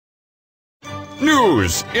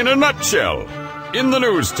News in a nutshell. In the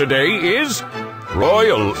news today is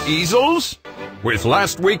Royal Easels. With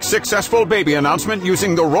last week's successful baby announcement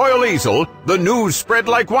using the Royal Easel, the news spread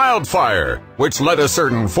like wildfire, which led a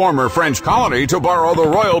certain former French colony to borrow the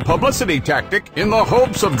royal publicity tactic in the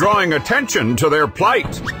hopes of drawing attention to their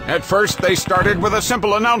plight. At first, they started with a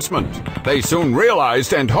simple announcement. They soon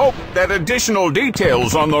realized and hoped that additional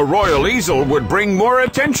details on the Royal Easel would bring more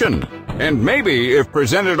attention. And maybe, if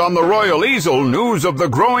presented on the Royal Easel, news of the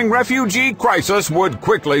growing refugee crisis would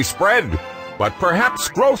quickly spread. But perhaps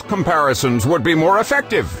growth comparisons would be more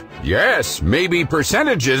effective. Yes, maybe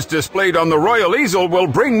percentages displayed on the Royal Easel will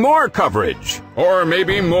bring more coverage. Or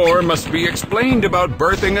maybe more must be explained about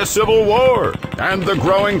birthing a civil war and the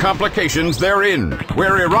growing complications therein,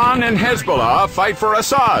 where Iran and Hezbollah fight for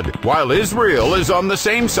Assad, while Israel is on the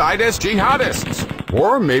same side as jihadists.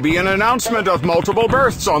 Or maybe an announcement of multiple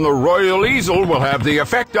births on the Royal Easel will have the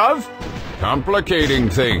effect of complicating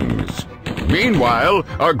things. Meanwhile,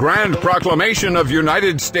 a grand proclamation of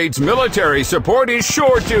United States military support is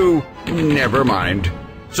sure to... never mind.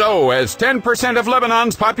 So, as 10% of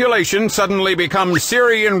Lebanon's population suddenly becomes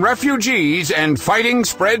Syrian refugees and fighting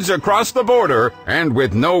spreads across the border, and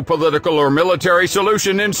with no political or military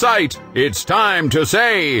solution in sight, it's time to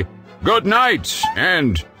say good night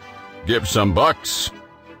and give some bucks.